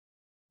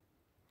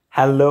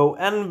Hello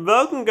and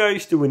welcome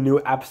guys to a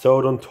new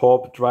episode on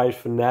Top Drive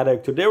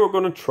Fanatic. Today we're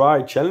going to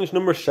try challenge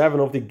number 7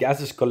 of the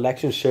Guesses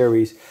Collection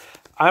series.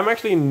 I'm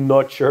actually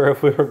not sure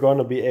if we're going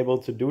to be able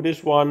to do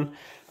this one.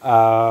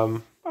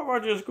 But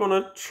we're just going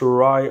to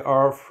try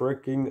our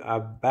freaking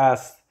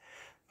best.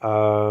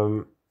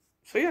 So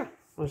yeah,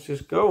 let's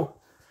just go.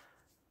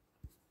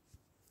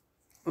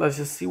 Let's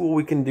just see what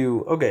we can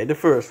do. Okay, the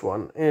first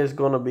one is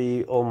going to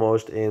be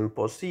almost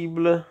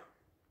impossible.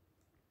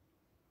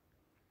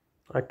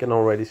 I can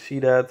already see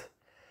that.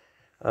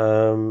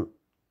 So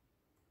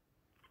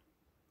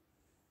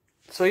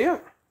yeah,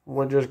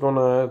 we're just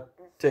gonna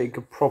take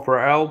a proper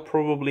L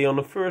probably on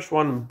the first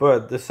one,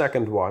 but the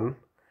second one,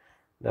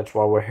 that's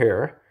why we're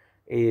here,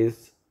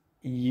 is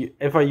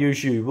if I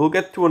use you, we'll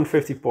get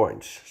 250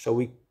 points, so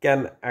we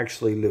can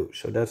actually lose.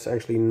 So that's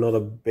actually not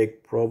a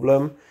big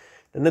problem.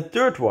 Then the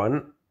third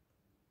one,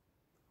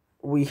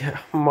 we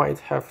might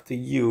have to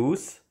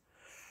use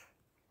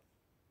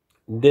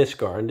this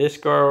car, and this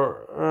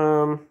car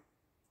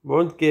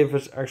won't give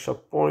us extra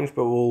points,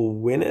 but we'll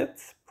win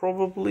it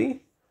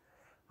probably.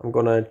 I'm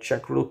gonna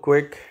check real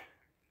quick.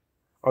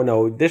 Oh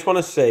no, this one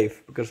is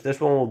safe, because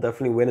this one will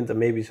definitely win it and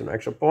maybe some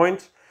extra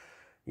points.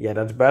 Yeah,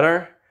 that's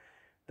better.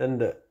 Then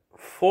the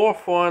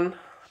fourth one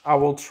I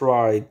will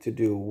try to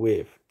do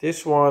with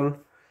this one.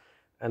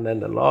 And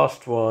then the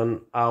last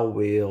one I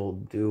will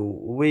do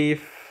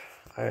with...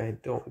 I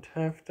don't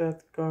have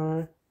that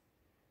car.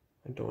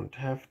 I don't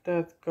have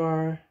that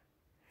car.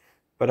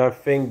 But I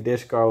think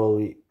this car will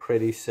be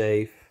pretty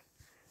safe.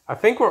 I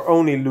think we'll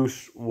only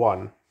lose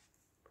one.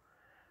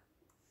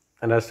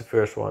 And that's the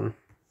first one.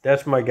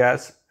 That's my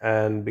guess.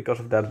 And because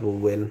of that, we'll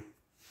win.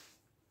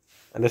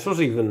 And this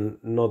was even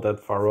not that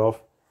far off.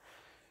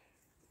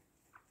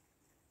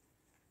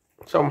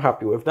 So I'm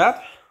happy with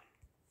that.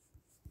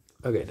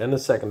 Okay, then the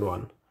second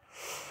one.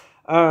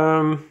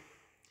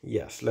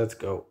 Yes, let's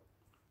go.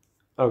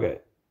 Okay.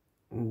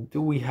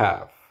 Do we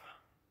have?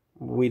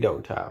 We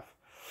don't have.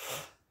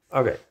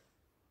 Okay.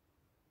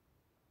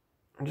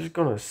 I'm just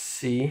gonna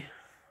see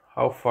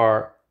how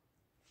far.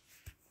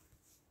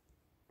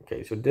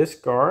 Okay, so this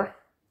car.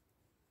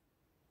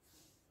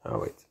 Oh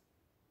wait.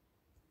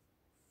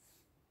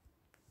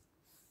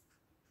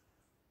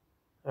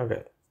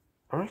 Okay,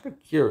 I'm actually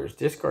curious.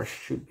 This car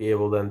should be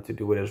able then to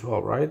do it as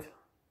well, right?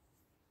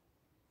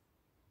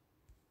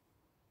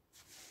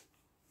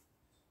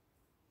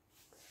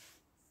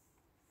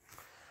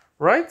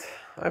 Right?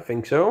 I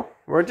think so.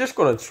 We're just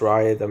gonna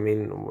try it. I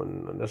mean,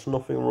 there's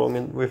nothing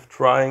wrong with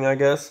trying, I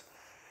guess.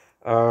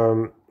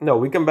 No,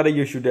 we can better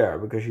use you there,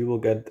 because you will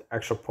get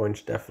extra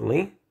points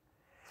definitely.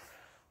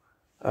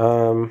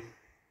 We'll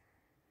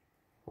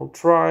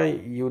try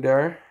you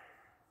there.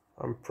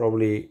 I'm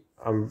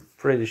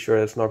pretty sure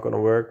it's not gonna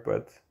work,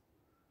 but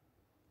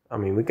I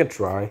mean, we can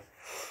try.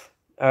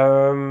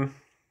 The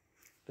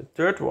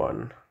third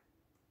one.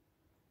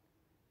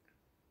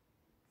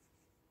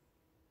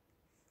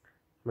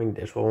 I mean,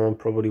 this one will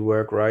probably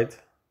work, right?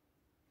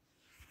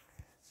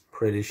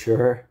 Pretty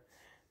sure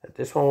that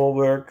this one will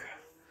work.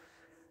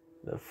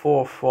 The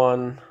fourth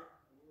one,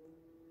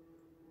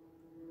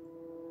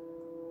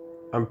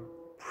 I'm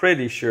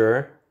pretty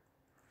sure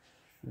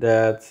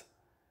that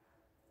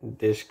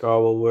this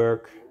car will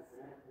work.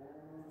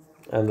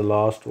 And the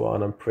last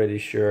one, I'm pretty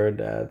sure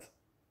that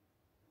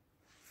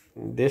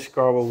this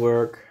car will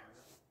work.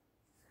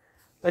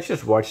 Let's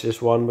just watch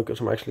this one,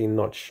 because I'm actually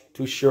not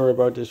too sure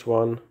about this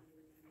one.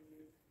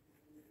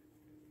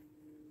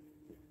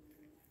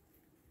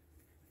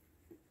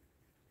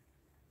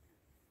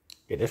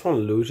 Okay, this one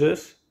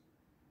loses.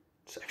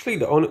 It's actually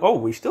the only... Oh,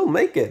 we still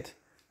make it.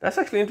 That's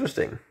actually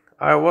interesting.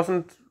 I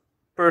wasn't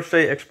per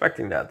se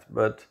expecting that,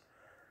 but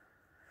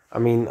I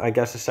mean, I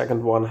guess the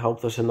second one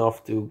helped us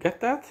enough to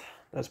get that.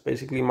 That's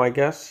basically my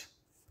guess.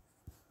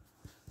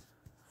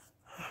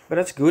 But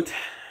that's good.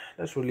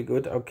 That's really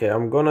good. Okay,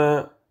 I'm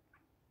gonna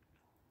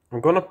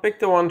pick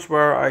the ones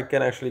where I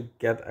can actually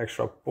get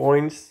extra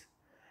points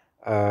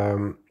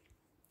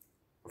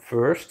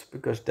first,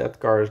 because that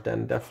car is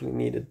then definitely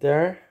needed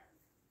there.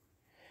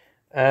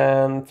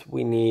 And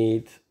we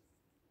need,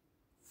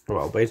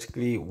 well,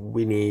 basically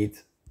we need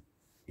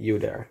you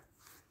there.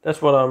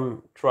 That's what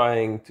I'm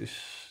trying to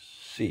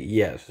see.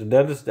 Yes,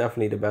 that is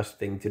definitely the best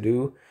thing to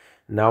do.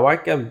 Now I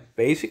can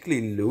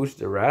basically lose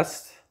the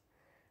rest,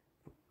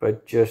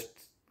 but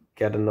just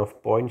get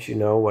enough points, you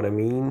know what I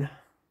mean?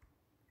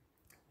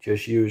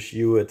 Just use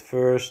you at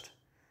first.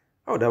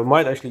 Oh, that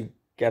might actually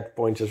get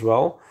points as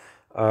well.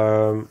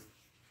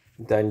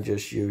 Then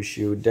just use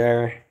you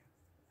there.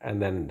 And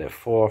then the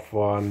fourth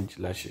one,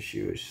 let's just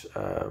use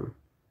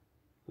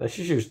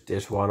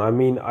this one. I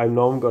mean, I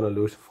know I'm gonna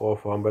lose the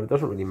fourth one, but it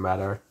doesn't really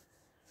matter,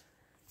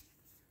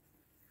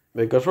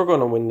 because we're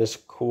gonna win this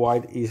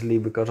quite easily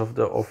because of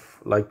the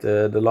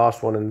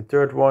last one and the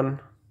third one.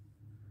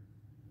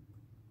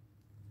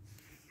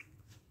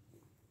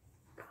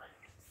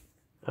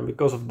 And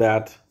because of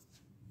that,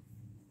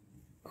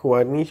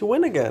 quite need to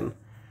win again.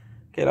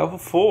 Get over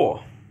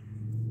 4.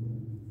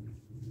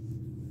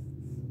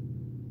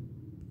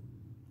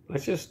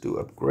 Let's just do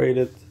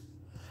upgraded.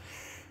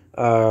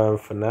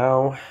 For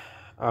now.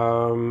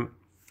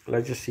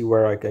 Let's just see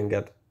where I can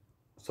get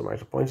some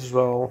extra points as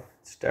well.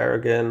 It's there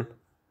again.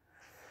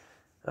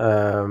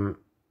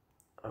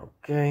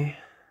 Okay,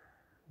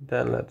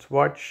 then let's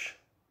watch.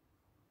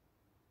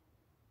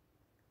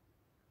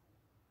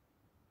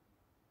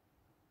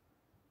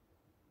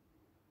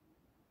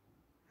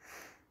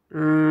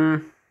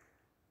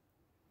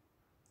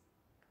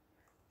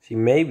 See,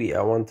 maybe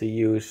I want to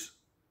use...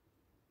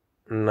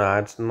 Nah,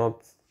 it's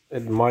not...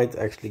 It might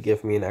actually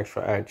give me an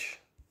extra edge.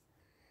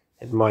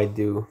 It might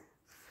do.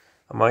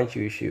 I might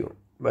use you.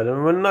 But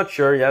I'm not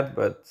sure yet,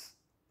 but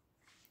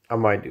I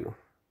might do.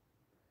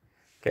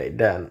 Okay,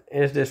 then,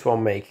 is this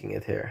one making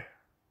it here?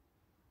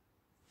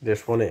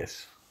 This one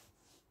is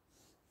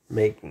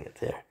making it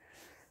here.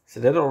 So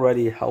that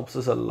already helps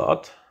us a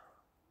lot.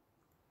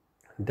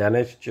 Then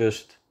it's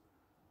just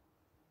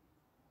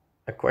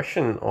a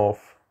question of,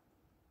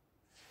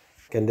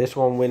 can this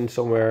one win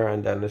somewhere?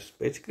 And then it's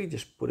basically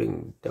just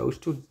putting those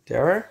two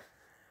there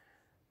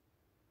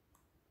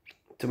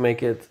to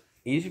make it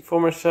easy for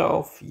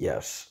myself.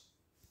 Yes.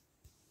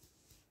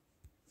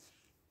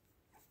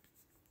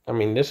 I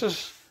mean, this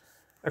is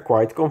a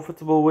quite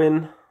comfortable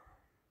win.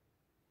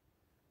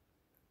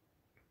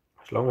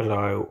 As long as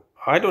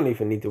I don't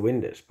even need to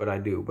win this, but I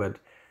do. But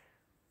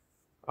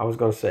I was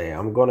gonna say,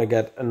 I'm gonna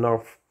get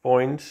enough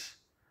points.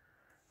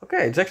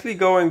 Okay, it's actually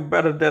going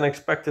better than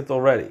expected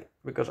already,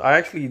 because I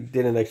actually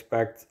didn't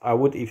expect I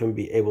would even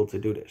be able to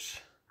do this.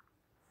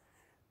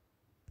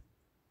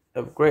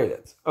 Upgrade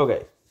it.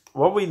 Okay,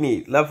 what we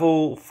need,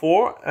 level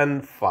 4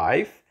 and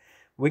 5,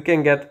 we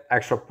can get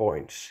extra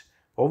points.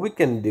 What we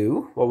can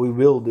do, what we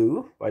will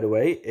do, by the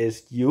way,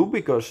 is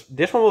because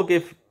this one will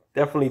give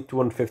definitely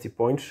 250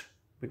 points,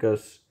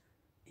 because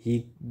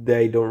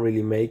they don't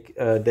really make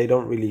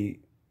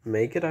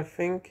it, I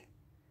think.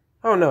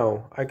 Oh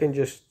no, I can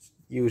just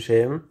use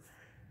him,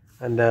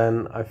 and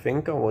then I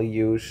think I will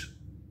use...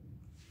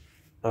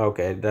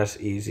 Okay, that's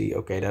easy.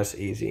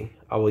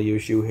 I will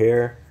use you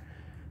here.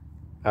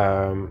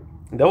 That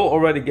will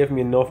already give me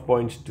enough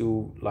points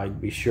to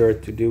like be sure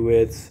to do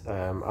it.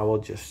 I will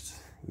just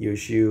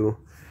use you.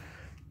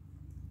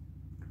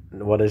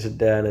 What is it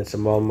then? It's a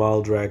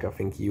mile drag. I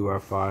think you are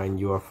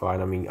fine.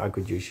 I mean, I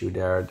could use you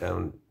there.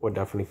 Then we're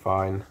definitely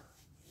fine.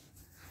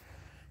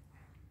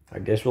 I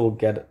guess we'll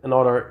get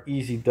another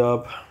easy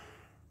dub.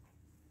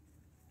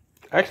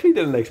 I actually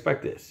didn't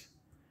expect this.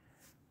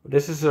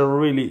 This is a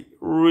really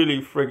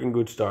freaking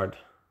good start.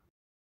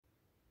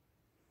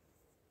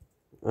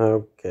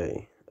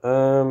 Okay.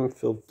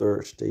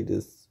 Filter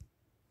status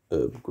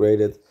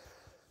upgraded.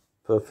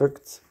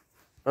 Perfect.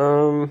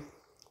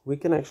 We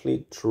can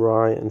actually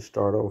try and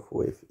start off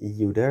with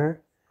you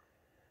there.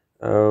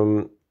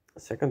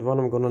 Second one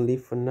I'm gonna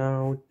leave for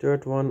now.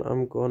 Third one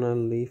I'm gonna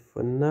leave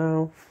for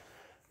now.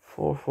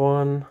 Fourth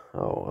one,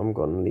 oh, I'm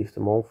gonna leave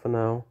them all for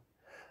now.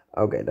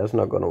 Okay, that's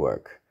not gonna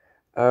work.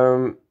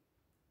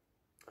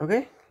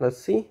 Okay, let's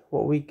see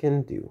what we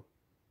can do.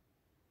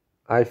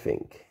 I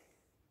think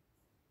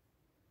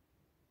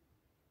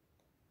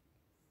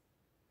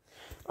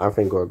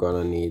we're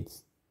gonna need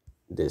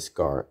this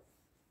car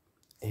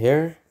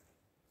here.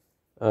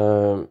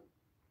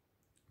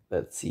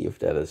 Let's see if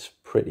that is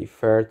pretty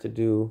fair to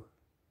do.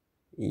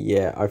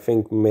 Yeah, I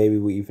think maybe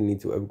we even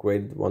need to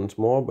upgrade it once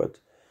more, but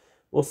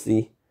we'll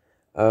see.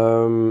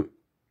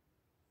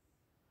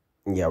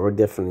 Yeah, we're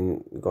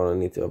definitely gonna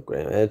need to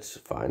upgrade. It's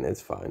fine.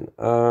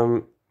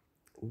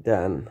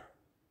 Then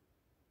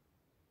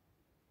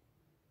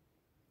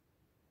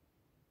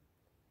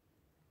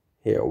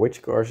here,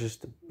 which cars is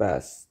the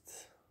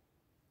best?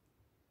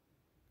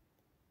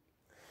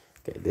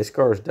 Okay, this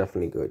car is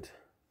definitely good,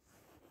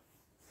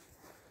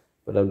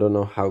 but I don't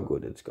know how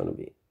good it's gonna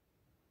be.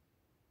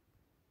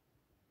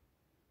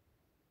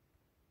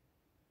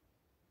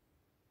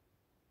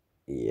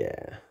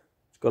 Yeah,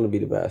 it's gonna be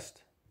the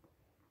best.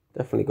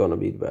 Definitely gonna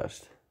be the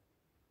best.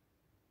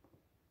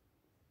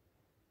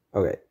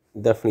 Okay,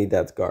 definitely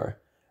that car.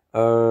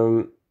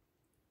 Then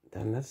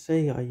let's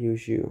say I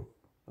use you.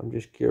 I'm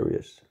just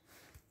curious.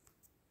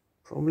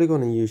 Probably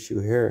gonna use you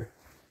here.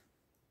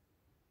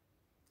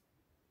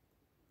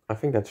 I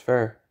think that's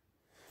fair.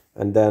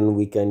 And then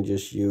we can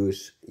just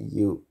use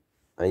you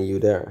and you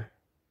there.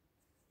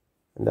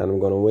 And then I'm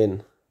gonna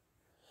win.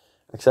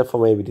 Except for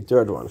maybe the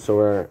third one. So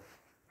we're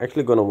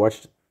actually gonna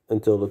watch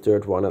until the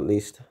third one at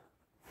least.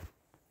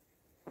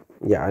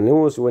 Yeah, I knew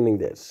I was winning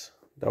this.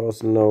 That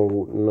was no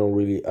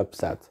really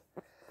upset.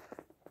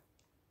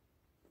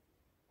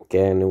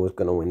 Okay, I knew I was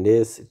gonna win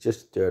this. It's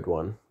just the third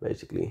one,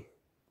 basically.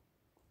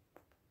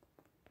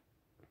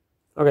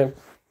 Okay.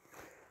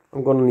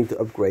 I'm gonna need to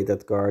upgrade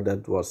that car.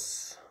 That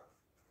was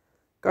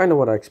kind of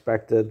what I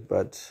expected,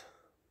 but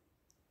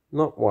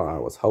not what I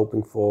was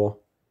hoping for.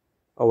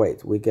 Oh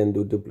wait, we can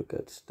do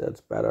duplicates. That's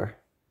better.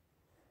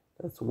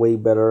 That's way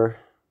better.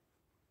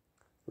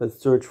 Let's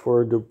search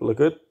for a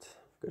duplicate.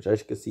 Because as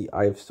you can see,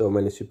 I have so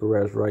many super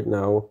rares right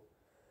now.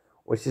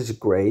 Which is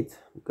great,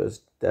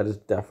 because that is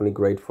definitely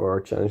great for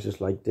challenges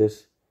like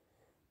this.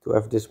 To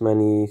have this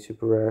many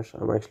super rares,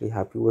 I'm actually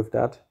happy with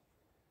that.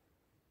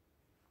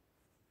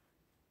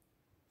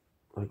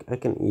 Like I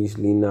can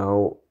easily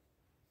now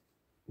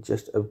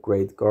just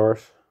upgrade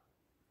cars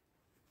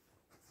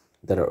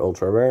that are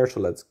ultra rare. So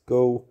let's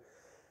go.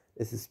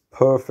 This is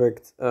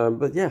perfect.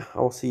 But yeah,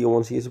 I'll see you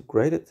once he is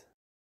upgraded.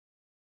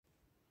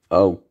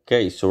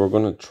 Okay, so we're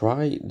gonna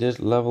try this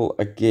level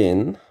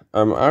again.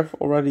 I've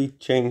already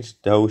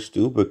changed those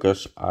two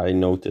because I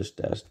noticed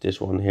that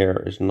this one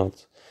here is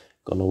not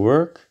gonna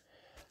work.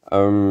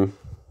 So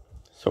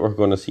we're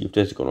gonna see if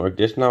this is gonna work.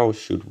 This now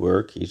should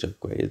work. He's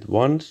upgraded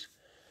once.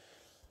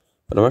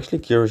 But I'm actually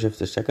curious if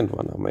the second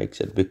one now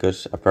makes it,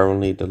 because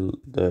apparently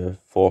the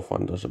fourth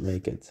one doesn't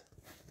make it.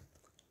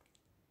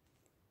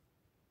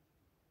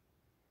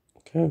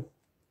 Okay.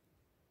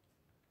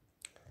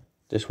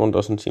 This one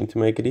doesn't seem to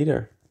make it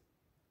either.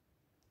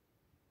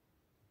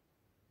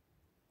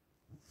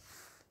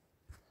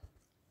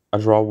 A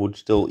draw would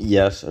still,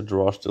 yes, a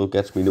draw still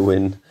gets me the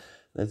win.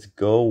 Let's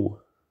go.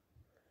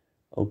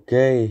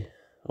 Okay.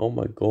 Oh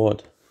my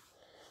god.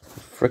 I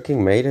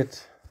freaking made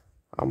it.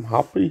 I'm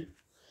happy.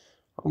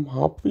 I'm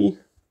happy.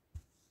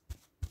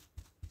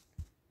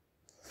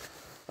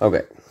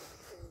 Okay.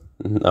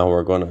 Now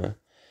we're gonna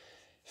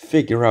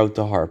figure out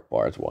the hard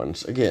part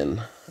once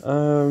again.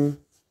 Okay,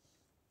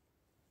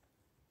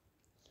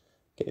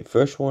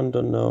 first one,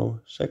 don't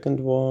know. Second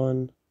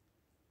one,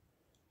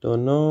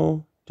 don't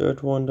know.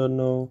 Third one, don't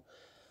know.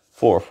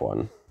 Fourth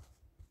one.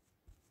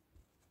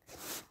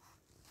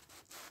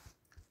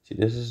 See,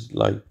 this is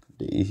like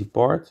the easy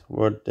part.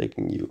 We're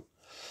taking you.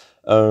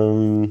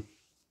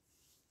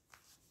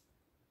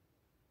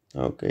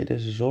 Okay,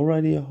 this is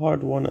already a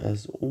hard one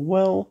as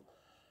well.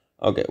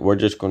 Okay, we're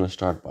just gonna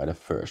start by the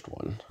first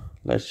one.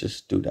 Let's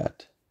just do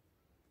that.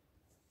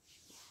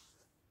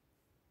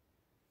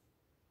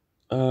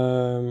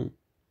 No,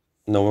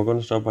 we're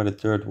gonna start by the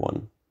third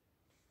one.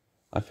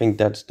 I think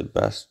that's the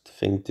best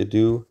thing to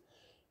do.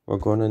 We're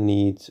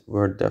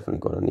definitely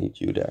gonna need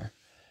you there.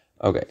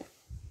 Okay,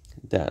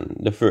 then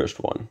the first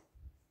one.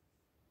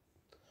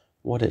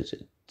 What is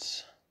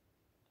it?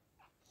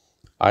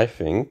 I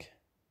think,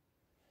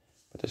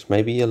 but this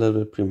may be a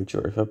little bit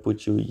premature. If I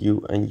put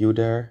you, and you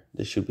there,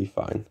 this should be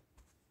fine.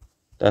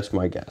 That's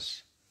my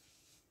guess.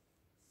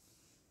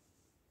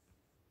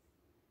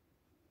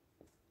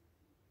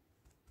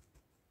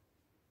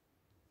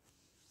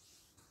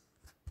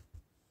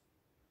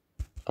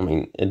 I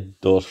mean,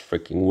 it does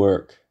freaking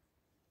work.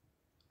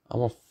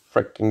 I'm a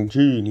freaking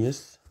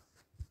genius.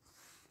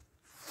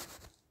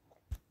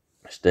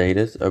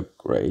 Status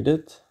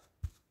upgraded.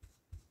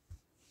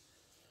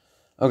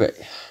 Okay,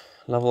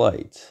 level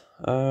 8.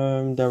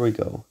 There we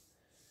go.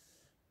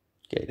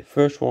 Okay, the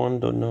first one,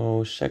 don't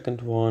know.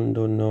 Second one,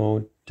 don't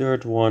know.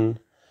 Third one.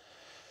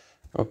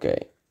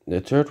 Okay,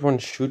 the third one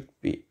should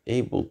be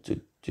able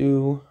to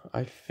do,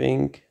 I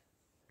think.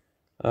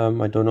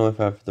 I don't know if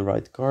I have the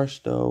right cars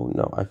though.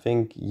 No, I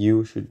think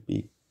you should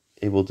be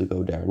able to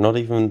go there. Not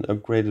even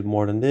upgraded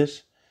more than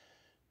this.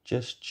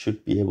 Just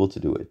should be able to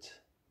do it.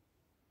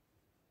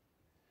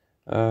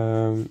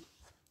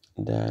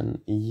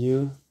 Then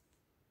you.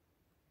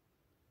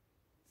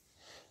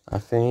 I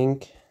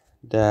think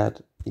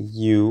that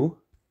you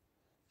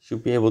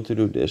should be able to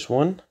do this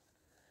one.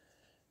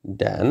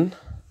 Then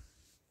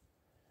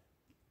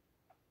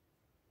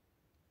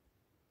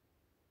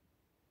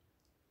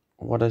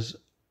what is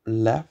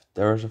left?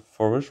 There is a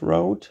forest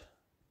road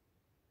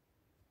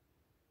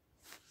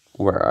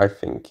where I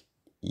think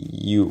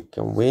you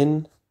can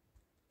win.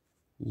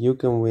 You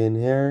can win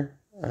here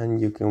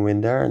and you can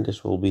win there, and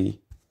this will be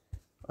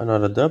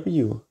another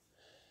W.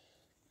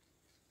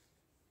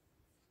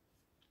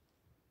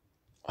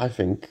 I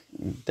think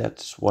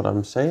that's what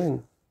I'm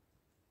saying.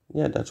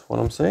 Yeah, that's what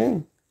I'm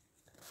saying.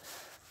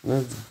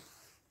 Let's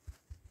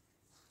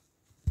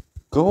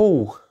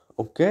go.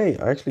 Okay,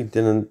 I actually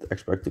didn't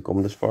expect to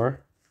come this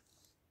far.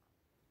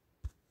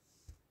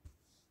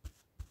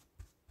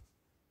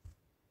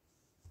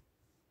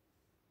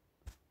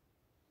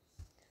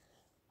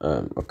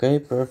 Okay,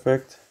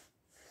 perfect.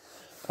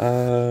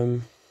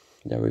 There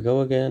we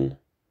go again.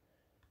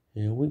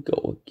 Here we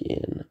go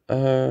again.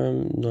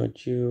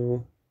 Not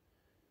you.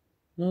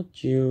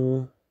 Not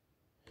you.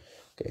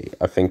 Okay,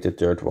 I think the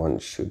third one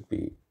should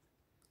be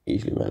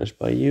easily managed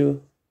by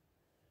you.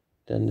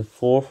 Then the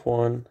fourth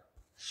one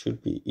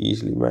should be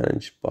easily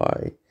managed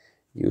by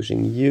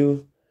using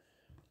you.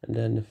 And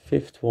then the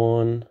fifth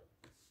one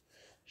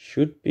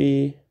should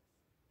be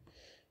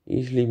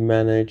easily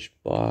managed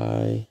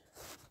by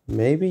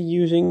maybe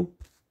using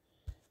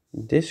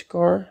this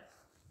car.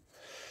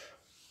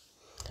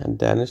 And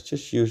then it's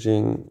just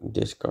using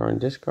this car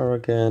and this car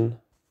again.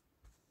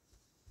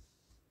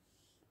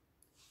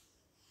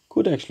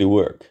 Could actually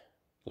work.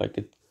 Like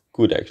it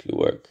could actually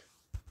work.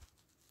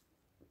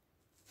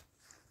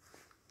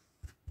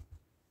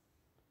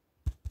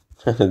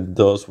 It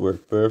does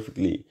work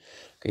perfectly.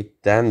 Okay,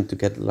 10 to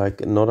get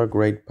like another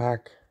great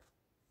pack.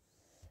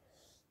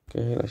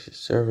 Okay, let's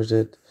just service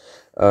it.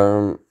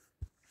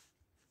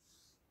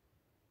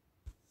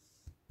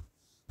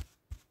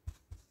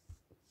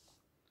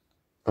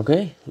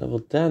 Okay, level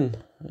 10.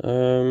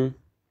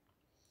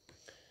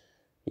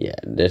 Yeah,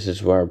 this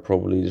is where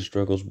probably the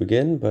struggles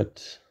begin,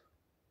 but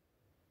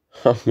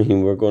I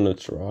mean, we're gonna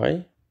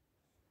try.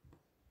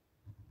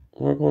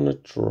 We're gonna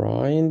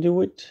try and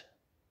do it.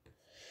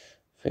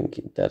 I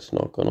think that's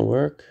not gonna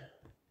work.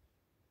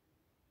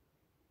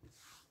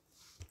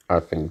 I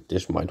think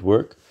this might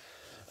work.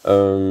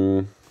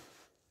 Okay,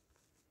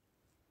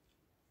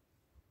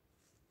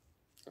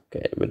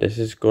 but this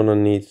is gonna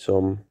need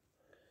some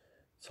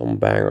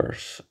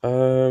bangers.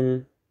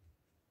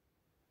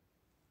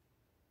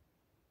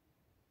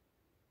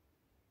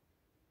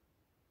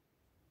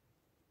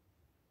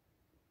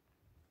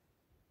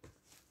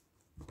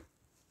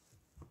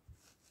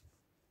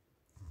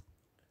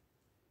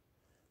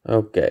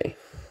 Okay,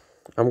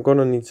 I'm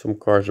gonna need some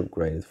cars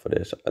upgraded for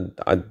this.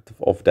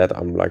 Of that,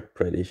 I'm like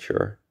pretty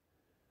sure.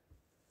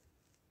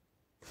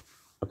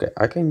 Okay,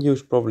 I can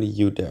use probably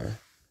you there.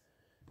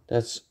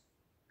 That's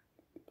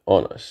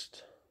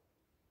honest.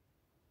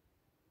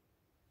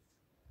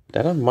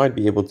 Then I might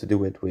be able to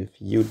do it with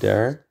you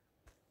there,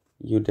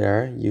 you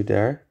there, you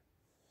there.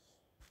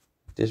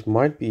 This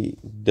might be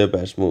the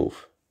best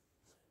move.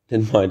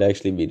 It might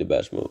actually be the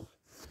best move.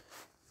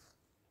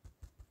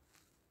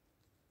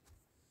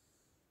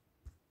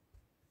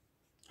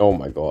 Oh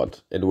my god,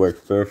 it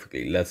worked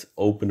perfectly. Let's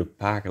open the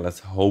pack and let's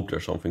hope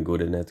there's something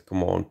good in it.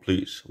 Come on,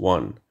 please.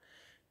 1,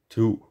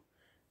 2,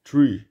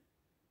 3,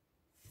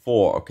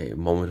 4. Okay,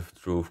 moment of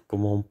truth.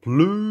 Come on,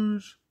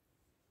 please.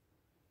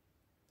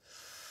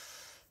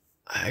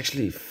 I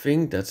actually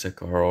think that's a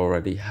car I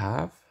already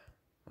have.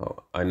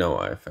 Oh, I know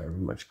I have very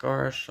much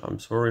cars. I'm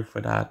sorry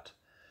for that.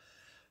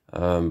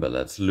 But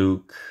let's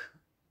look.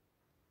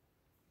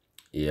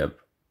 Yep,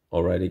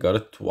 already got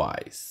it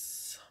twice.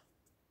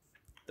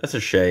 That's a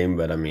shame,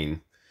 but I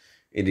mean,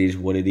 it is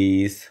what it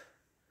is.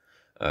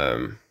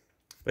 But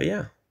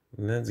yeah,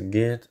 let's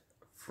get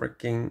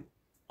freaking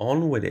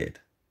on with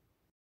it.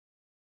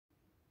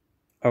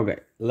 Okay,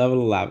 level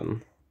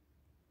 11.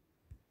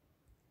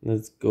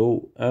 Let's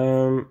go.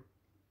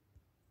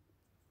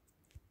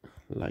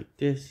 Like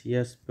this.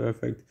 Yes,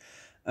 perfect.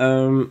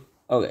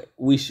 Okay,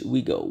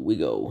 we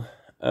go.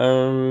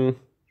 Okay,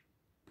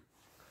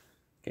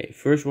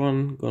 first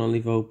one gonna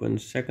leave open.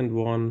 Second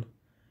one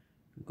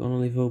gonna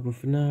leave open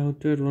for now.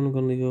 Third one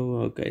gonna leave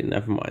open. Okay,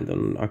 never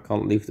mind. I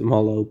can't leave them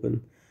all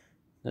open.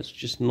 That's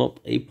just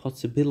not a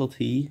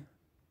possibility.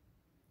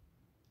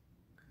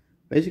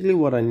 Basically,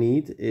 what I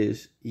need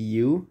is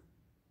you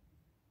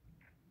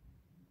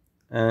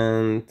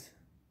and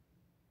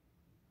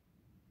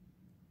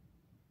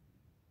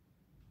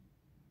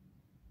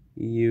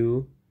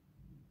you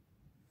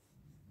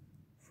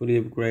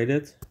fully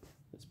upgraded.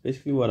 That's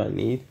basically what I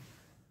need.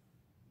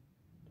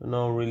 Don't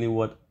know really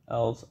what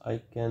else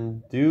I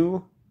can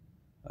do.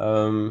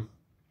 I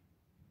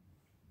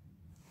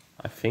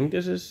think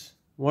this is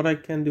what I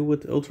can do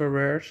with ultra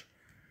rares.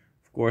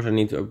 Of course, I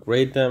need to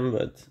upgrade them,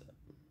 but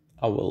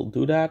I will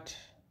do that.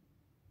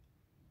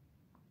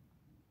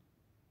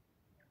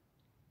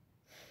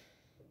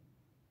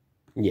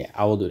 Yeah,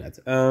 I will do that.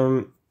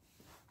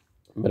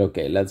 But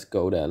okay, let's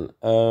go then.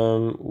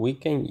 We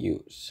can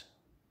use.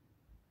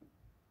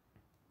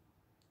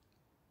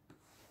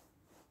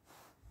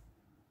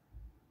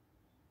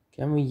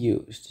 Can we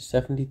use the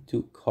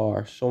 72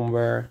 car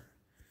somewhere?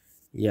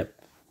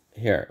 Yep,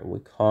 here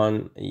we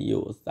can't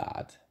use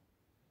that.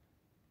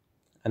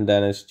 And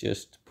then it's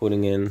just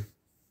putting in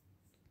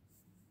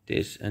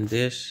this and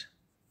this,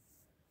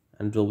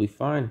 and we'll be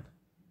fine.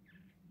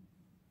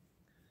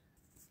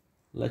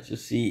 Let's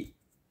just see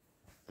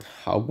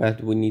how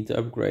bad we need to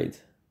upgrade.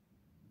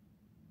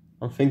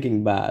 I'm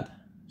thinking bad,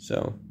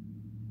 so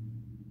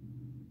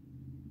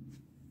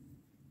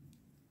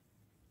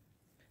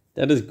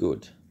that is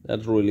good.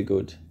 That's really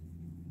good.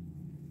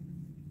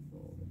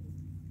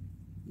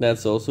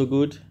 That's also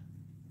good.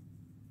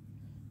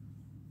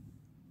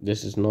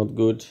 This is not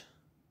good.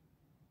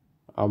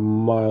 I'm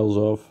miles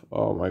off.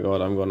 Oh my god,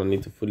 I'm gonna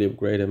need to fully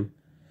upgrade him.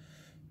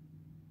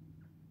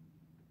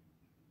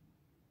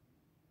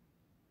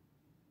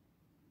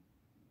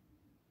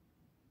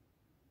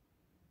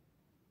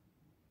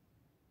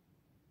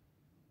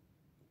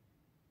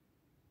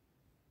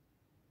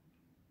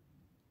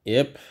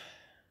 Yep,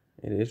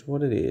 it is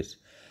what it is.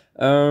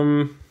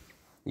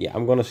 Yeah,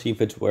 I'm gonna see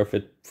if it's worth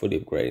it fully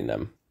upgrading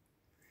them.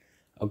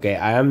 Okay,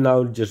 I am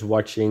now just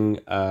watching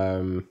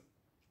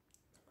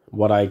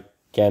what I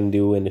can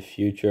do in the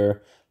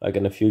future, like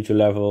in the future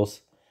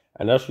levels,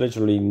 and there's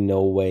literally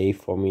no way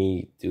for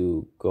me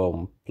to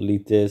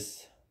complete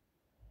this.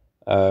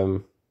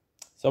 So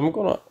I'm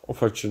gonna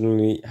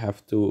unfortunately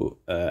have to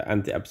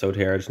end the episode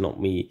here. It's not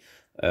me.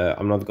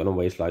 I'm not gonna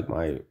waste like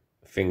my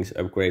things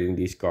upgrading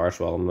these cars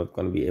while I'm not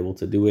gonna be able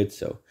to do it.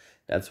 So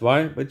that's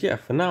why. But yeah,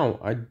 for now,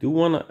 I do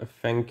wanna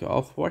thank you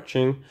all for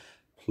watching.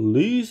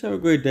 Please have a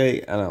great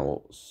day, and I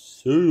will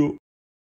see you.